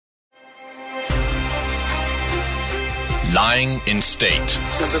lying in state.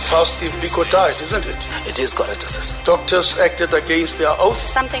 And that's how Steve Biko died, isn't it? It is correct, Justice. Doctors acted against their oath.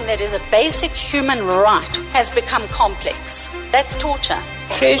 Something that is a basic human right has become complex. That's torture.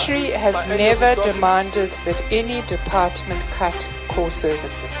 Treasury has never demanded that any department cut core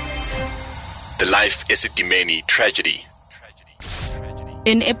services. The Life Esidimeni tragedy.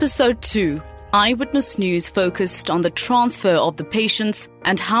 In episode 2, Eyewitness News focused on the transfer of the patients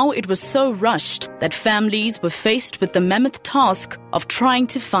and how it was so rushed that families were faced with the mammoth task of trying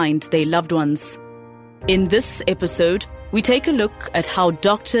to find their loved ones. In this episode, we take a look at how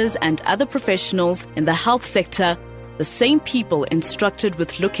doctors and other professionals in the health sector, the same people instructed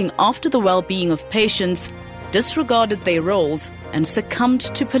with looking after the well-being of patients, disregarded their roles and succumbed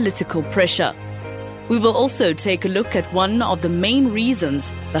to political pressure. We will also take a look at one of the main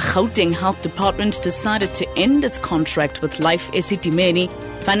reasons the Gauteng Health Department decided to end its contract with Life Esidimeni: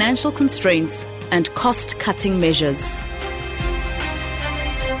 financial constraints and cost-cutting measures.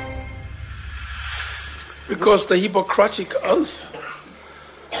 Because the Hippocratic Oath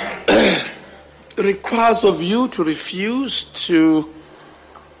requires of you to refuse to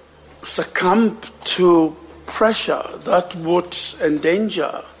succumb to pressure that would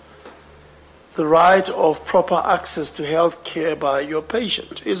endanger the right of proper access to health care by your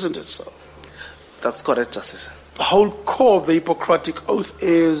patient, isn't it so? That's correct, Justice. The whole core of the Hippocratic Oath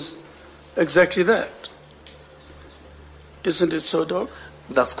is exactly that. Isn't it so, Doc?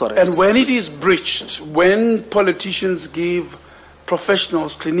 That's correct. And when it is breached, when politicians give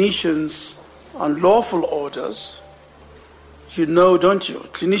professionals, clinicians, unlawful orders, you know, don't you?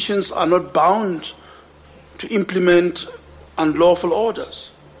 Clinicians are not bound to implement unlawful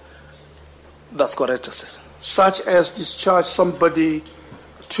orders. That's correct, Justice. Such as discharge somebody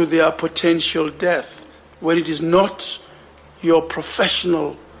to their potential death, when it is not your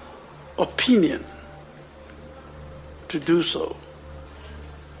professional opinion to do so.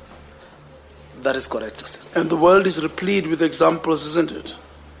 That is correct, Justice. And the world is replete with examples, isn't it?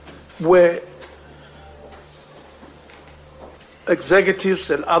 Where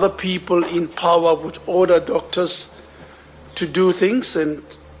executives and other people in power would order doctors to do things, and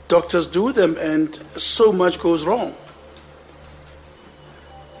doctors do them, and so much goes wrong.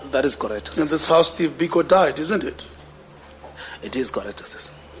 That is correct, Justice. And that's how Steve Biko died, isn't it? It is correct,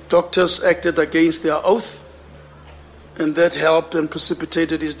 Justice. Doctors acted against their oath, and that helped and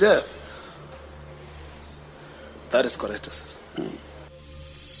precipitated his death. That is correct, Justice.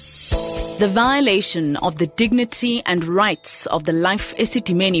 The violation of the dignity and rights of the Life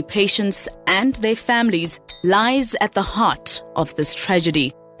Esidimeni patients and their families lies at the heart of this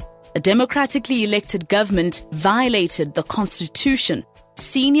tragedy. A democratically elected government violated the Constitution.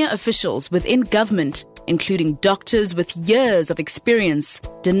 Senior officials within government, including doctors with years of experience,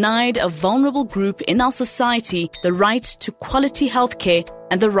 denied a vulnerable group in our society the right to quality healthcare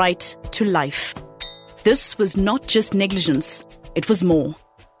and the right to life. This was not just negligence, it was more.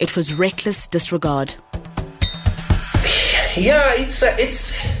 It was reckless disregard. Yeah, it's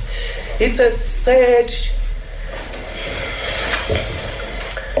a sad.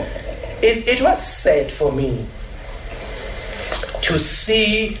 It was sad for me to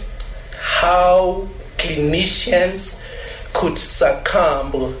see how clinicians could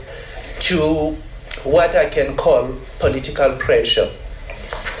succumb to what I can call political pressure.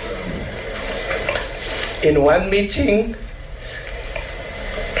 In one meeting,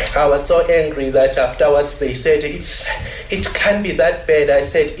 I was so angry that afterwards they said, it can't be that bad. I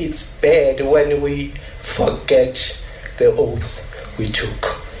said, it's bad when we forget the oath we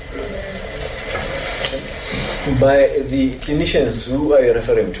took. By the clinicians, who are you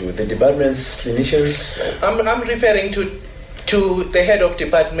referring to? The department's clinicians? I'm referring to the head of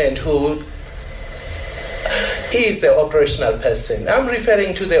department who is the operational person. I'm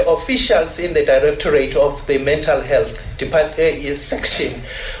referring to the officials in the directorate of the mental health section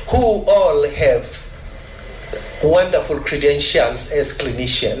who all have wonderful credentials as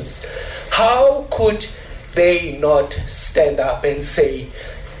clinicians. How could they not stand up and say,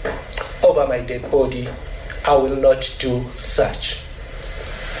 over my dead body, I will not do such?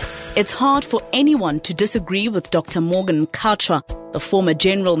 It's hard for anyone to disagree with Dr. Morgan Katra, the former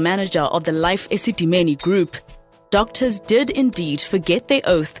general manager of the Life Esidimeni Group. Doctors did indeed forget their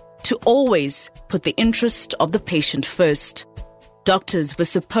oath to always put the interest of the patient first. Doctors were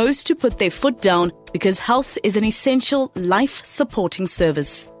supposed to put their foot down because health is an essential life-supporting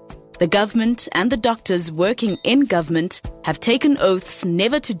service. The government and the doctors working in government have taken oaths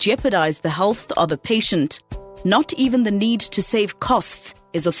never to jeopardize the health of a patient. Not even the need to save costs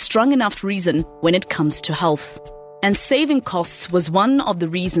is a strong enough reason when it comes to health. And saving costs was one of the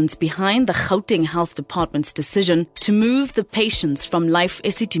reasons behind the Gauteng Health Department's decision to move the patients from Life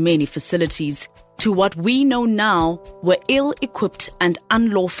eSetimeni facilities to what we know now were ill-equipped and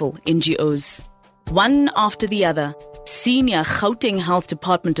unlawful NGOs. One after the other, senior Gauteng Health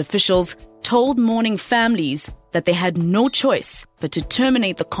Department officials told mourning families that they had no choice but to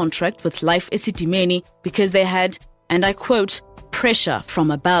terminate the contract with Life eSetimeni because they had, and I quote, pressure from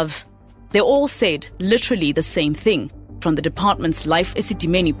above. They all said literally the same thing, from the department's Life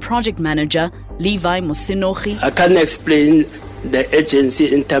eSetimeni project manager, Levi Mosinogi. I can't explain the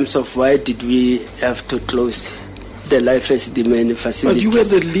agency in terms of why did we have to close the Life eSetimeni facilities. But you were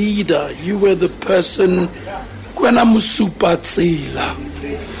the leader, you were the person, Kwena Musupatsila.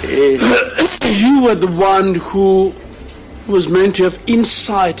 You were the one who was meant to have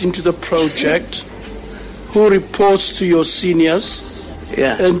insight into the project, who reports to your seniors.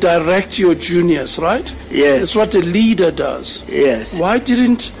 Yeah. And direct your juniors, right? Yes. That's what a leader does. Yes. Why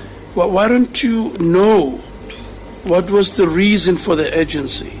don't you know what was the reason for the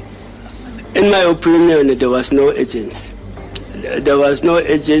agency? In my opinion, there was no agency. There was no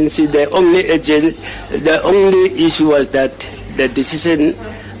agency. The only issue was that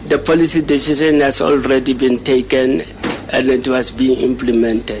the policy decision has already been taken and it was being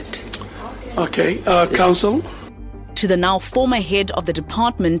implemented. Okay, Council? To the now former head of the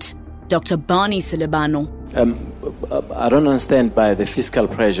department, Dr. Barney Selebano. I don't understand by the fiscal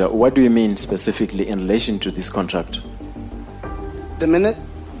pressure. What do you mean specifically in relation to this contract?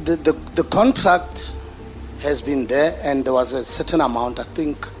 The contract has been there and there was a certain amount, I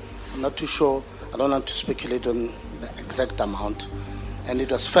think, I'm not too sure, I don't want to speculate on the exact amount. And it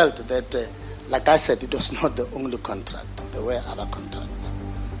was felt that, like I said, it was not the only contract. There were other contracts.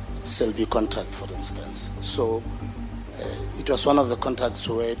 CLB contract, for instance. So it was one of the contracts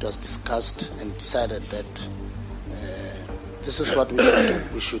where it was discussed and decided that this is what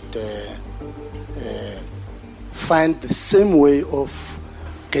we should find the same way of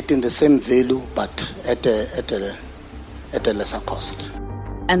getting the same value, but at a lesser cost.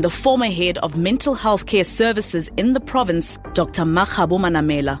 And the former head of mental health care services in the province, Dr. Makgabo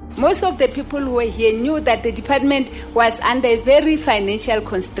Manamela. Most of the people who were here knew that the department was under very financial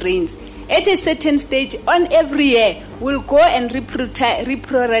constraints. At a certain stage, on every year, we'll go and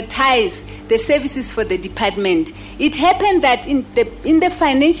reprioritize the services for the department. It happened that in the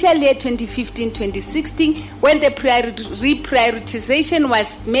financial year 2015-2016, when the reprioritization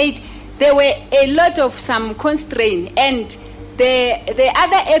was made, there were a lot of some constraints, and the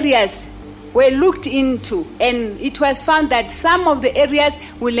other areas were looked into, and it was found that some of the areas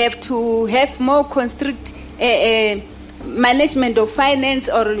will have to have more constrict management of finance,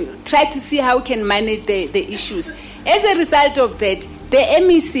 or try to see how we can manage the issues. As a result of that, the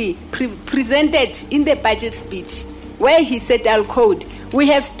MEC presented in the budget speech where he said, I'll quote, we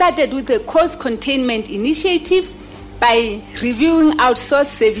have started with the cost containment initiatives by reviewing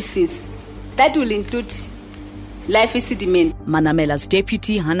outsourced services. That will include Life eSetimeni. Manamela's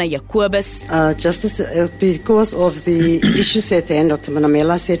deputy, Hannah Yakubas. Justice, because of the issues at hand, Dr.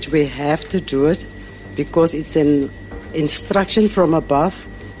 Manamela said we have to do it because it's an instruction from above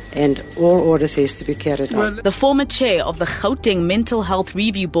and all orders has to be carried out. The former chair of the Gauteng Mental Health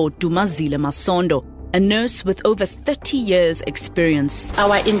Review Board, Dumazile Masondo, a nurse with over 30 years' experience.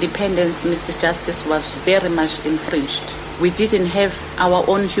 Our independence, Mr. Justice, was very much infringed. We didn't have our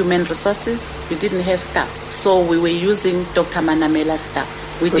own human resources. We didn't have staff. So we were using Dr. Manamela's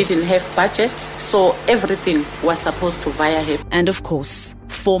staff. We didn't have budget, so everything was supposed to via him. And of course,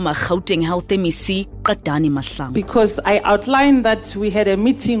 former Gauteng Health MEC, Qadani Mahlangu. Because I outlined that we had a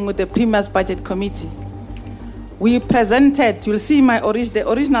meeting with the Premier's Budget Committee. We presented, you'll see the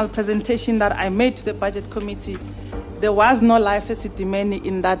original presentation that I made to the Budget Committee. There was no Life eSetimeni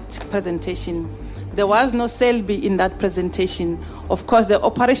in that presentation. There was no CLB in that presentation. Of course, the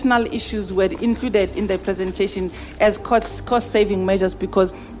operational issues were included in the presentation as cost-saving measures,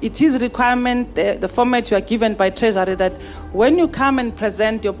 because it is requirement, the format you are given by Treasury, that when you come and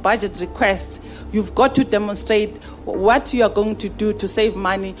present your budget requests, you've got to demonstrate what you are going to do to save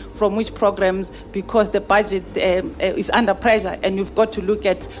money from which programs, because the budget is under pressure and you've got to look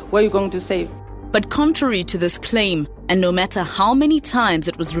at where you're going to save. But contrary to this claim, and no matter how many times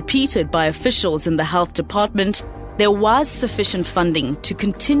it was repeated by officials in the health department, there was sufficient funding to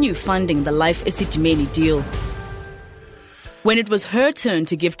continue funding the Life eSetimeni deal. When it was her turn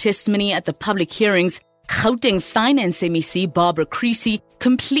to give testimony at the public hearings, Gauteng Finance MEC Barbara Creasy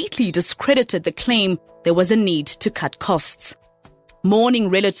completely discredited the claim there was a need to cut costs. Mourning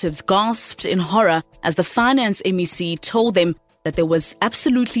relatives gasped in horror as the Finance MEC told them that there was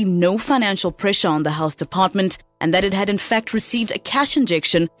absolutely no financial pressure on the health department and that it had in fact received a cash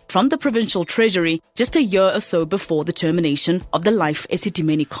injection from the provincial treasury just a year or so before the termination of the Life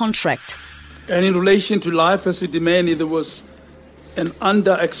Esidimeni contract. And in relation to Life Esidimeni, there was an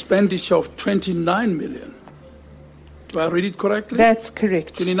under expenditure of 29 million. Do I read it correctly? That's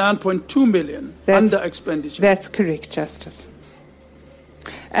correct. 29.2 million under expenditure. That's correct, Justice.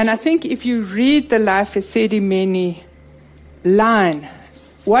 And I think if you read the Life Esidimeni line,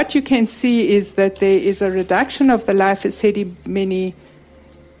 what you can see is that there is a reduction of the Life Esidimeni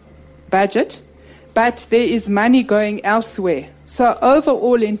budget, but there is money going elsewhere. So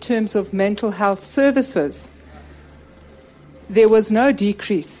overall, in terms of mental health services, there was no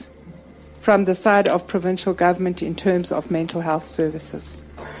decrease from the side of provincial government in terms of mental health services.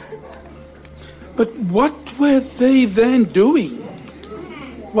 But what were they then doing?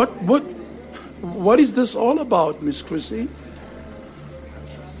 What is this all about, Ms. Chrissy?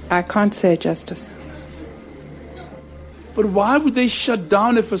 I can't say, Justice. But why would they shut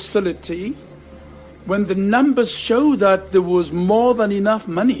down a facility when the numbers show that there was more than enough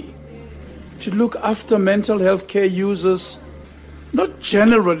money to look after mental health care users, not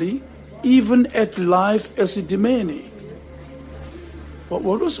generally, even at Life Esidimeni? What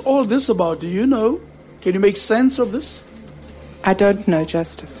was all this about? Do you know? Can you make sense of this? I don't know,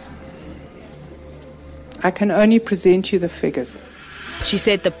 Justice. I can only present you the figures. She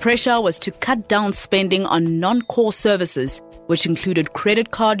said the pressure was to cut down spending on non-core services, which included credit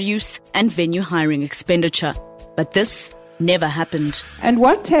card use and venue hiring expenditure. But this never happened. And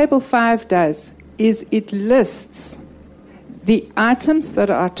what Table 5 does is it lists the items that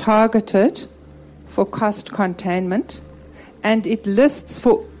are targeted for cost containment, and it lists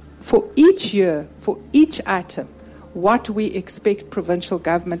for each year, for each item, what we expect provincial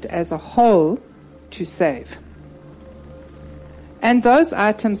government as a whole to save. And those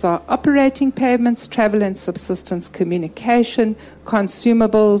items are operating payments, travel and subsistence, communication,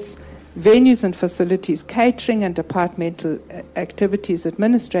 consumables, venues and facilities, catering and departmental activities,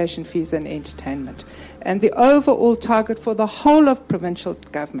 administration fees and entertainment. And the overall target for the whole of provincial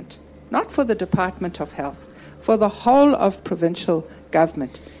government, not for the Department of Health, for the whole of provincial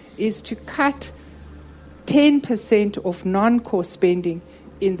government, is to cut 10% of non-core spending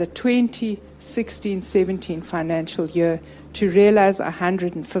in the 2016-17 financial year to realize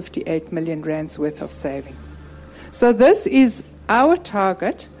 158 million rands worth of saving. So this is our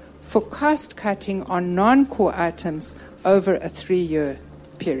target for cost cutting on non-core items over a 3-year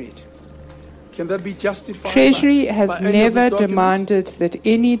period. Can that be justified? Treasury has by any never of the documents? demanded that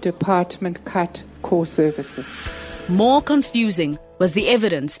any department cut core services. More confusing was the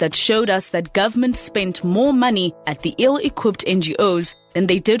evidence that showed us that government spent more money at the ill-equipped NGOs than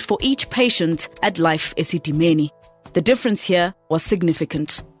they did for each patient at Life Esidimeni. The difference here was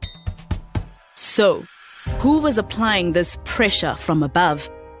significant. So, who was applying this pressure from above?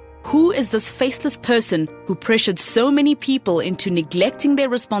 Who is this faceless person who pressured so many people into neglecting their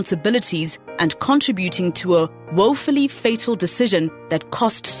responsibilities and contributing to a woefully fatal decision that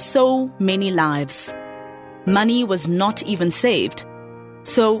cost so many lives? Money was not even saved.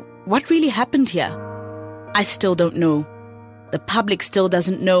 So, what really happened here? I still don't know. The public still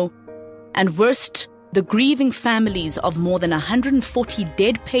doesn't know. And worst, the grieving families of more than 140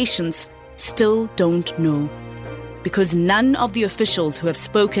 dead patients still don't know. Because none of the officials who have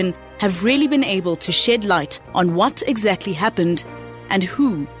spoken have really been able to shed light on what exactly happened and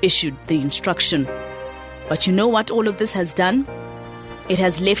who issued the instruction. But you know what all of this has done? It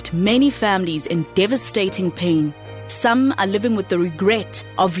has left many families in devastating pain. Some are living with the regret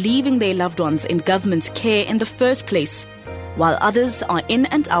of leaving their loved ones in government's care in the first place, while others are in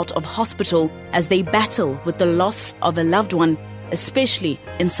and out of hospital as they battle with the loss of a loved one, especially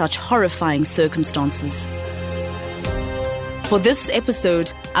in such horrifying circumstances. For this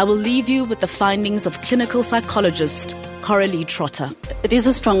episode, I will leave you with the findings of clinical psychologist Coralie Trotter. It is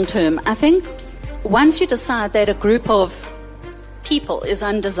a strong term. I think once you decide that a group of people is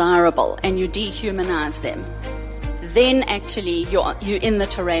undesirable and you dehumanize them, then actually you're in the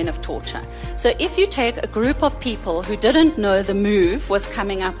terrain of torture. So if you take a group of people who didn't know the move was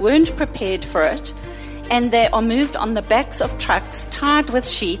coming up, weren't prepared for it, and they are moved on the backs of trucks, tied with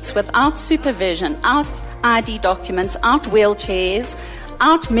sheets, without supervision, out ID documents, out wheelchairs,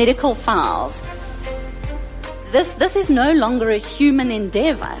 out medical files, this is no longer a human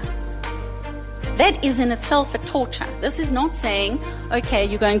endeavor. That is in itself a torture. This is not saying, okay,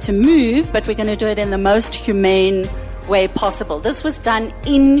 you're going to move, but we're going to do it in the most humane way possible. This was done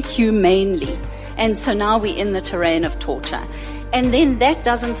inhumanely. And so now we're in the terrain of torture. And then that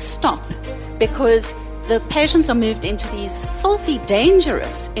doesn't stop, because the patients are moved into these filthy,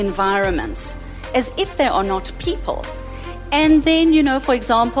 dangerous environments as if they are not people. And then, for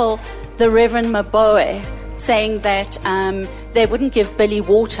example, the Reverend Maboe saying that they wouldn't give Billy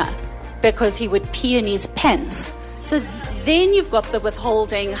water because he would pee in his pants. So then you've got the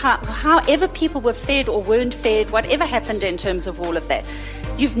withholding, however people were fed or weren't fed, whatever happened in terms of all of that.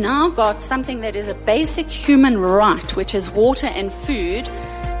 You've now got something that is a basic human right, which is water and food,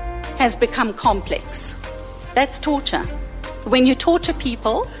 has become complex. That's torture. When you torture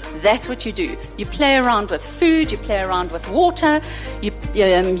people, that's what you do. You play around with food, you play around with water, you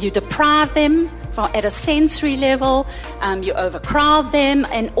deprive them at a sensory level, you overcrowd them,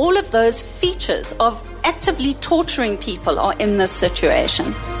 and all of those features of actively torturing people are in this situation.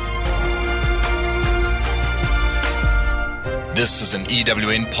 This is an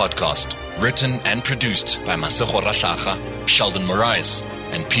EWN podcast, written and produced by Masego Rashaga, Sheldon Moraes,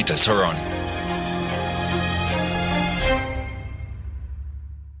 and Peter Turon.